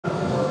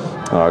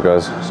Alright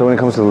guys, so when it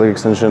comes to the leg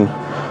extension,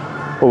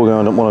 what we're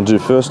going to want to do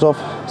first off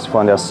is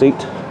find our seat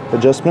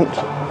adjustment.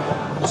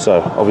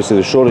 So obviously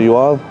the shorter you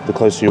are, the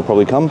closer you'll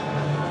probably come,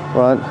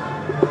 right?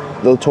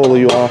 The taller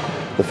you are,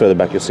 the further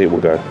back your seat will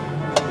go.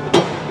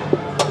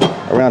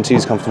 Around here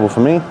is comfortable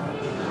for me. And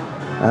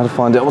how to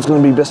find out what's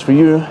going to be best for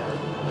you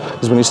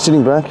is when you're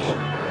sitting back,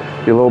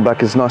 your lower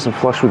back is nice and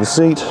flush with the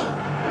seat,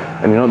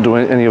 and you're not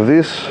doing any of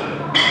this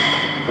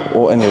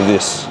or any of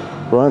this,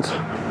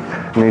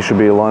 right? Knees should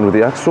be aligned with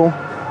the axle.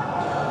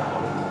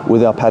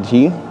 With our pad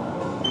here,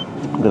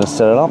 I'm going to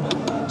set it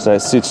up so it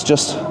sits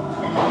just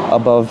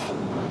above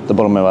the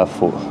bottom of our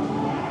foot,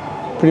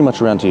 pretty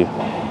much around here.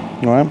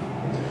 All right.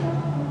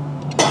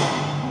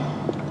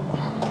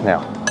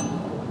 Now,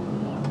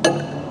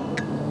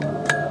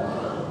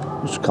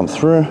 just come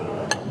through.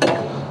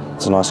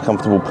 It's a nice,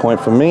 comfortable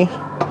point for me.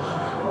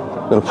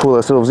 We're going to pull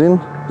ourselves in.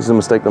 This is a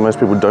mistake that most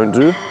people don't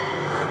do.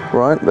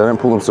 Right? They don't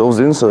pull themselves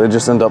in, so they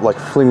just end up like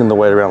flinging the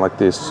weight around like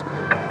this.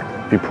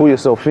 If you pull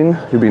yourself in,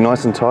 you'll be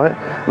nice and tight,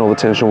 and all the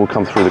tension will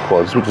come through the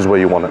quads, which is where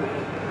you want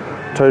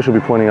it. Toes should be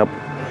pointing up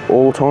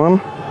all the time,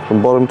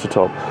 from bottom to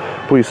top.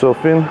 Pull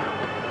yourself in,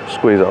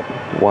 squeeze up.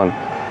 1.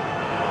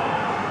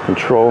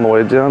 Control on the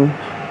way down,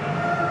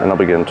 and up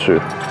again. 2.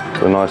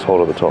 So a nice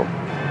hold at the top.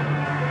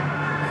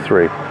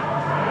 3.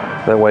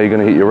 That way you're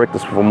going to hit your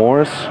rectus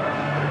femoris,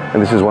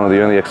 and this is one of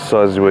the only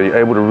exercises where you're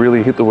able to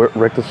really hit the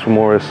rectus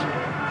femoris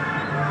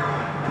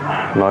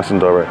nice and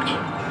direct.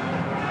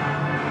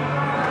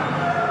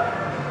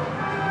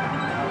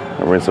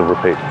 And rinse and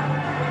repeat.